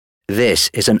This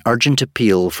is an urgent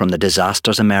appeal from the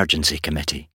Disasters Emergency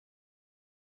Committee.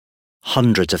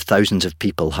 Hundreds of thousands of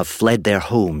people have fled their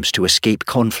homes to escape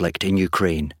conflict in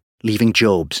Ukraine, leaving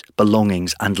jobs,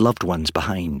 belongings and loved ones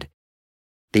behind.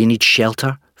 They need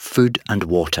shelter, food and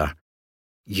water.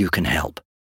 You can help.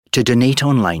 To donate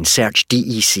online, search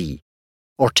DEC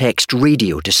or text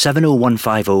radio to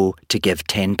 70150 to give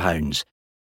 £10.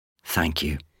 Thank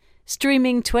you.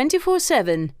 Streaming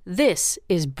 24/7, this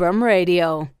is Brum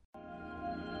Radio.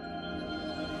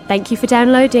 Thank you for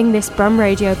downloading this Brum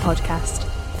Radio podcast.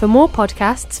 For more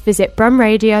podcasts, visit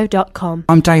brumradio.com.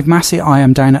 I'm Dave Massey. I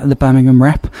am down at the Birmingham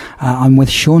Rep. I'm with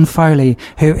Sean Foley,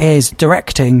 who is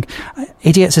directing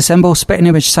Idiots Assemble, Spitting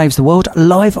Image Saves the World,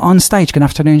 live on stage. Good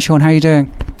afternoon, Sean. How are you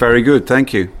doing? Very good,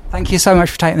 thank you. Thank you so much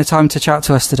for taking the time to chat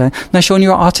to us today. Now, Sean,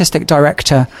 you're artistic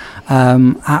director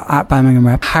at Birmingham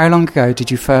Rep. How long ago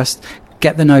did you first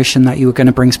get the notion that you were going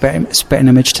to bring Spitting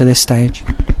Image to this stage?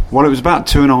 Well, it was about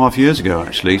 2.5 years ago,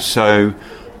 actually. So,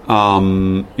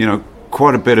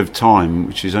 quite a bit of time,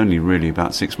 which is only really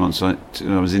about 6 months I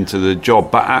was into the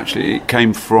job. But actually, it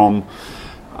came from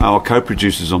our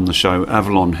co-producers on the show,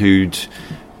 Avalon,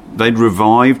 they'd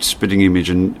revived Spitting Image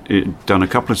and done a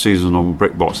couple of seasons on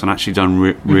BritBox and actually done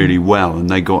really well. And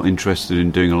they got interested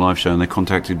in doing a live show, and they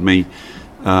contacted me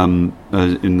in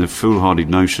the foolhardy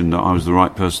notion that I was the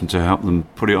right person to help them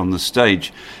put it on the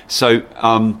stage. So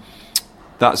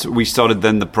we started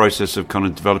then the process of kind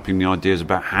of developing the ideas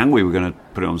about how we were going to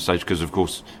put it on stage, because of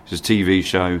course it's a TV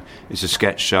show, it's a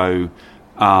sketch show,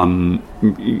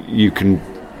 you can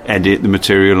edit the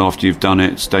material after you've done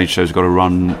it, stage show's got to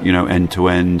run end to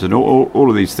end, and all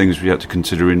of these things we had to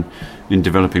consider in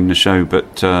developing the show.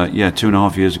 But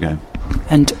 2.5 years ago.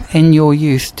 And in your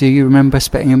youth, do you remember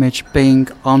Spitting Image being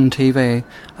on TV,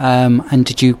 and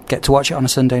did you get to watch it on a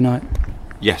Sunday night?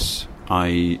 Yes,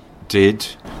 I did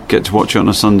get to watch it on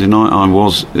a Sunday night. I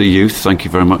was a youth, thank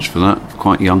you very much for that,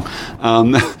 quite young.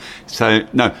 I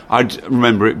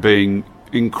remember it being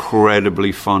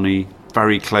incredibly funny,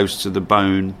 very close to the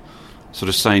bone, sort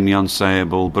of saying the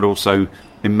unsayable, but also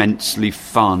immensely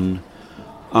fun.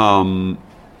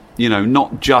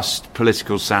 Not just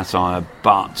political satire,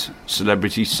 but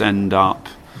celebrity send-up,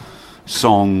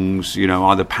 songs,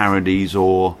 either parodies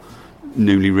or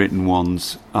newly written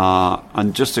ones,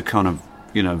 and just a kind of,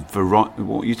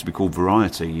 what used to be called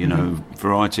variety,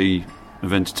 variety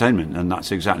of entertainment, and that's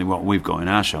exactly what we've got in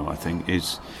our show, I think,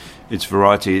 it's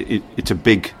variety. It's a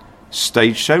big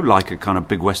stage show, like a kind of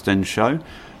big West End show.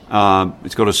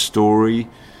 It's got a story,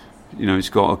 it's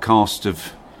got a cast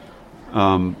of,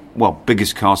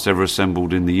 biggest cast ever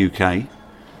assembled in the UK.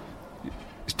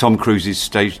 It's Tom Cruise's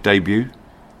stage debut.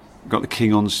 We've got the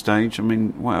King on stage. I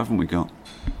mean, what haven't we got?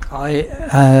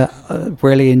 I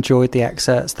really enjoyed the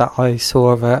excerpts that I saw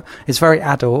of it. It's very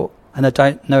adult, and I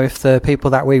don't know if the people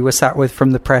that we were sat with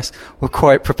from the press were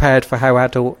quite prepared for how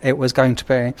adult it was going to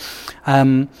be.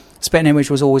 Spitting Image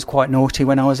was always quite naughty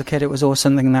when I was a kid. It was always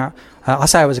something that I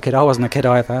say I was a kid. I wasn't a kid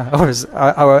either.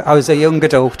 I was a young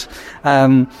adult,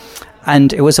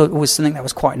 and it was always something that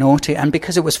was quite naughty. And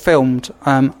because it was filmed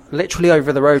literally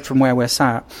over the road from where we're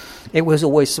sat, it was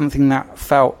always something that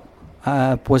felt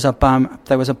there was a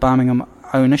Birmingham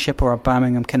ownership or a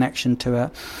Birmingham connection to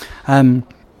it.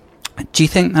 Do you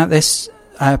think that this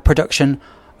production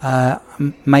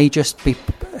may just be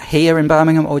here in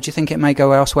Birmingham, or do you think it may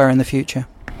go elsewhere in the future?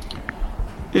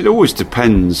 It always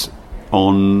depends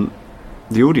on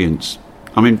the audience.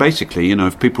 I mean, basically,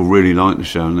 if people really like the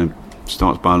show and they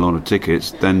start to buy a lot of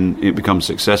tickets, then it becomes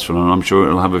successful, and I'm sure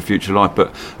it'll have a future life.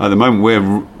 But at the moment,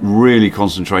 we're really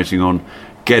concentrating on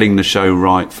getting the show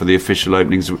right for the official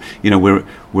openings.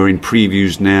 We're in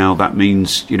previews now. That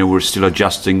means we're still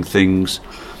adjusting things.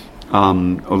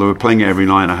 Although we're playing it every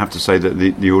night, I have to say that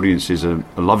the audiences are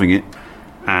loving it,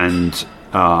 and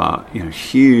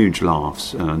huge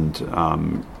laughs and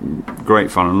great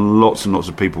fun, and lots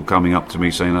of people coming up to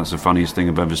me saying that's the funniest thing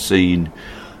I've ever seen,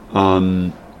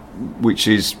 which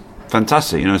is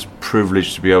fantastic. It's a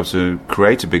privilege to be able to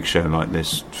create a big show like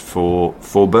this for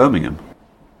Birmingham.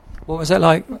 What was it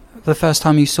like the first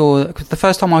time I saw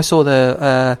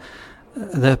the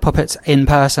puppets in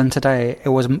person today? It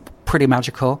was pretty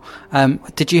magical.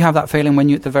 Did you have that feeling when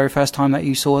the very first time that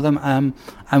you saw them?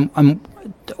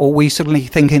 Or were you suddenly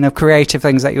thinking of creative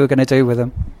things that you were going to do with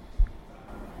them?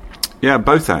 Yeah,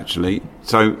 both actually.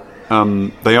 So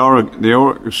they are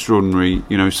extraordinary.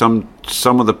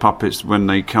 Some of the puppets, when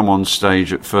they come on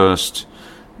stage at first,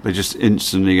 they just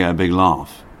instantly get a big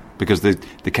laugh, because the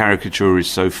caricature is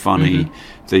so funny.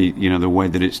 Mm-hmm. The way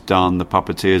that it's done, the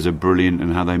puppeteers are brilliant,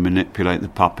 and how they manipulate the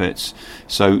puppets.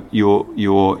 So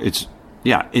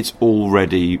it's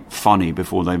already funny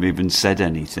before they've even said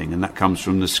anything, and that comes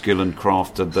from the skill and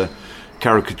craft of the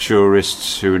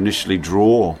caricaturists who initially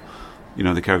draw,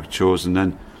 the caricatures, and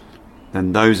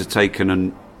then those are taken,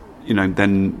 and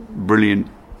then brilliant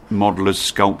modelers,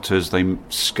 sculptors, they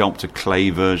sculpt a clay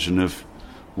version of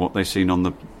what they've seen on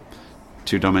the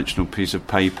two-dimensional piece of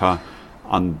paper,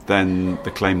 and then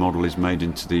the clay model is made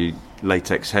into the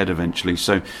latex head eventually.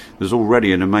 So there's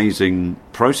already an amazing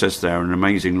process there, an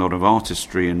amazing lot of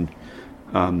artistry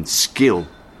and skill,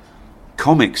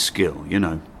 comic skill,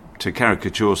 to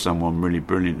caricature someone really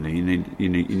brilliantly. You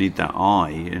need that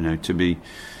eye,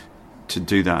 to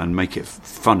do that and make it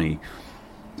funny.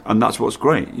 And that's what's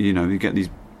great. You get these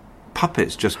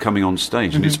puppets just coming on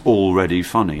stage, and it's already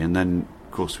funny. And then,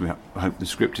 of course, we hope the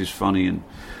script is funny, and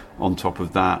on top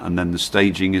of that, and then the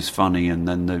staging is funny, and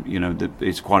then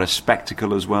it's quite a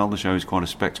spectacle as well. The show is quite a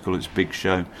spectacle. It's a big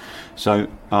show. So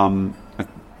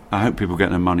I hope people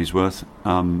get their money's worth.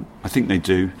 I think they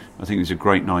do. I think it's a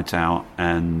great night out,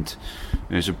 and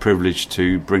it's a privilege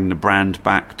to bring the brand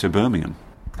back to Birmingham.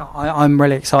 I'm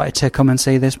really excited to come and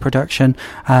see this production.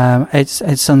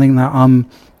 It's something that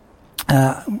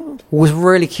was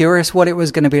really curious what it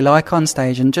was going to be like on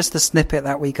stage, and just the snippet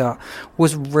that we got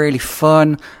was really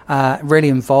fun, really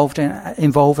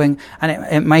involving, and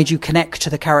it made you connect to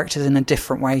the characters in a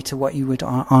different way to what you would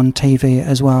on TV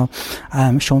as well.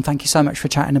 Sean, thank you so much for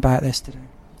chatting about this today.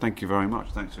 Thank you very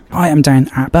much. Thanks for coming. I am down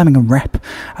at Birmingham Rep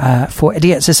for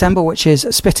Idiots Assemble, which is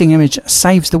Spitting Image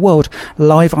Saves the World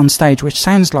live on stage, which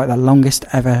sounds like the longest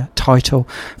ever title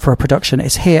for a production.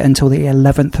 It's here until the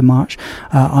 11th of March.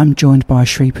 I'm joined by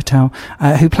Shri Patel,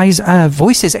 who plays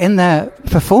voices in their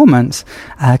performance.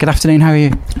 Good afternoon, how are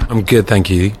you? I'm good, thank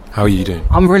you. How are you doing?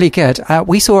 I'm really good.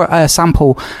 We saw a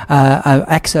sample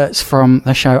excerpts from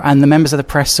the show, and the members of the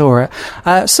press saw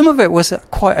it. Some of it was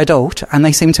quite adult, and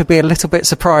they seemed to be a little bit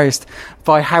surprised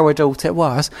by how adult it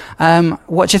was.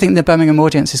 What do you think the Birmingham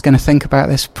audience is going to think about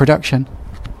this production?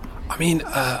 I mean,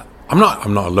 I'm not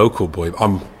a local boy.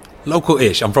 I'm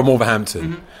local-ish. I'm from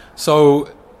Wolverhampton. So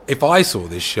if I saw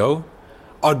this show,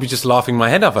 I'd be just laughing my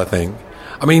head off, I think.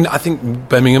 I mean, I think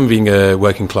Birmingham being a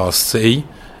working-class city,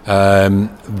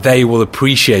 they will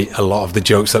appreciate a lot of the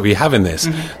jokes that we have in this.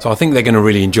 So I think they're going to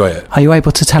really enjoy it. Are you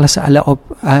able to tell us a little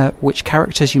which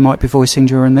characters you might be voicing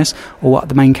during this, or what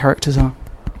the main characters are?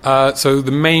 So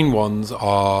the main ones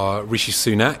are Rishi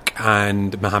Sunak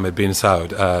and Mohammed bin Saud,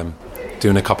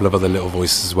 doing a couple of other little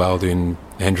voices as well, doing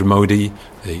Narendra Modi,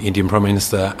 the Indian Prime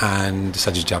Minister, and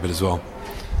Sajid Javid as well.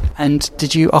 And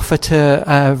did you offer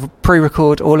to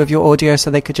pre-record all of your audio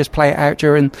so they could just play it out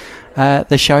during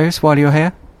the shows while you're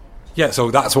here? Yeah,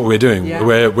 so that's what we're doing. Yeah.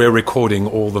 We're recording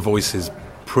all the voices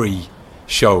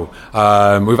pre-show.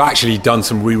 We've actually done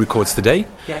some re-records today.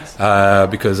 Yes.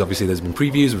 Because obviously there's been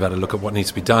previews, we've had a look at what needs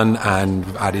to be done, and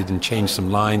we've added and changed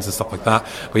some lines and stuff like that.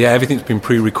 But yeah, everything's been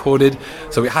pre-recorded,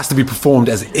 so it has to be performed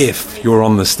as if you're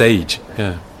on the stage.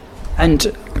 Yeah.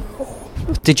 And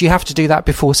did you have to do that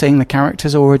before seeing the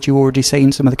characters, or had you already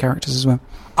seen some of the characters as well?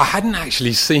 I hadn't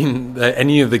actually seen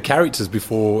any of the characters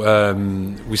before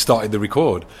we started the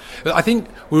record. I think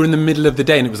we were in the middle of the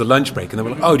day and it was a lunch break, and they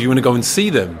were like, oh, do you want to go and see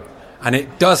them? And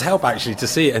it does help actually to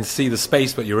see it and see the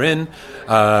space that you're in,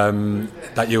 where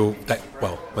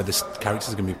the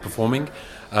characters are going to be performing,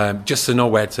 just to know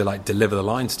where to deliver the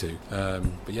lines to.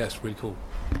 But yeah, it's really cool.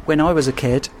 When I was a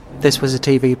kid, this was a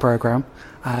TV programme.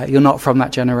 You're not from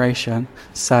that generation,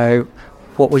 so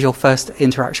what was your first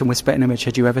interaction with Spitting Image?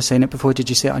 Had you ever seen it before? Did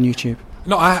you see it on YouTube?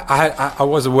 No, I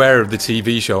was aware of the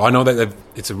TV show. I know that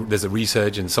there's a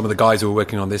resurgence. Some of the guys who are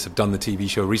working on this have done the TV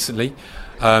show recently.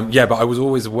 But I was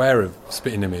always aware of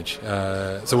Spitting Image.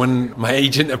 So when my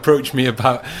agent approached me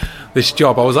about this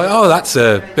job, I was like, oh, that's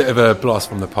a bit of a blast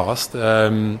from the past.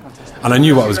 And I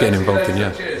knew what I was getting involved in,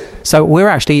 yeah. So we're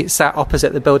actually sat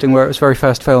opposite the building where it was very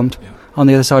first filmed, on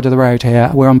the other side of the road here.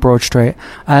 We're on Broad Street.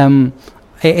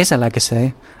 It is a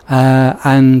legacy,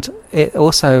 and it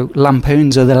also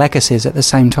lampoons other legacies at the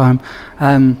same time.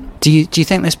 Do you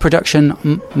think this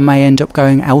production may end up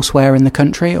going elsewhere in the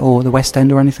country, or the West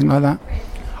End, or anything like that?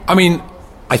 I mean,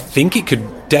 I think it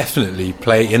could definitely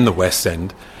play in the West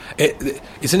End.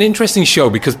 It's an interesting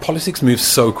show because politics moves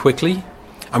so quickly,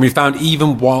 and we found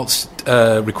even whilst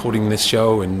recording this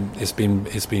show and it's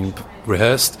been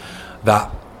rehearsed,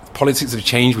 that politics have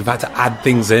changed. We've had to add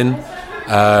things in.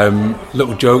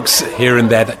 Little jokes here and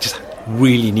there that just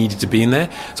really needed to be in there.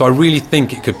 So I really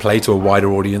think it could play to a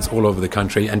wider audience all over the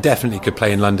country, and definitely could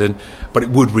play in London, but it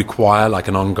would require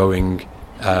an ongoing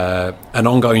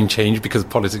change because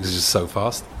politics is just so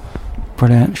fast.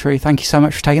 Brilliant. Shrew, thank you so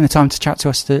much for taking the time to chat to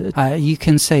us. You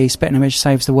can see Spit and Image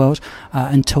Saves the World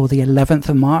until the 11th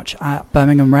of March at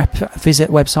Birmingham Rep. Visit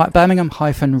website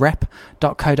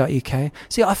birmingham-rep.co.uk.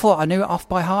 See, I thought I knew it off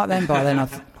by heart then, but then I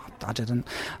didn't.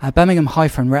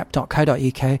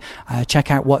 birmingham-rep.co.uk.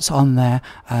 Check out what's on there.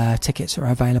 Tickets are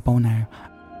available now.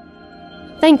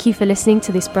 Thank you for listening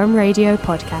to this Brum Radio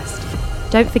podcast.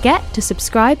 Don't forget to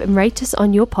subscribe and rate us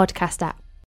on your podcast app.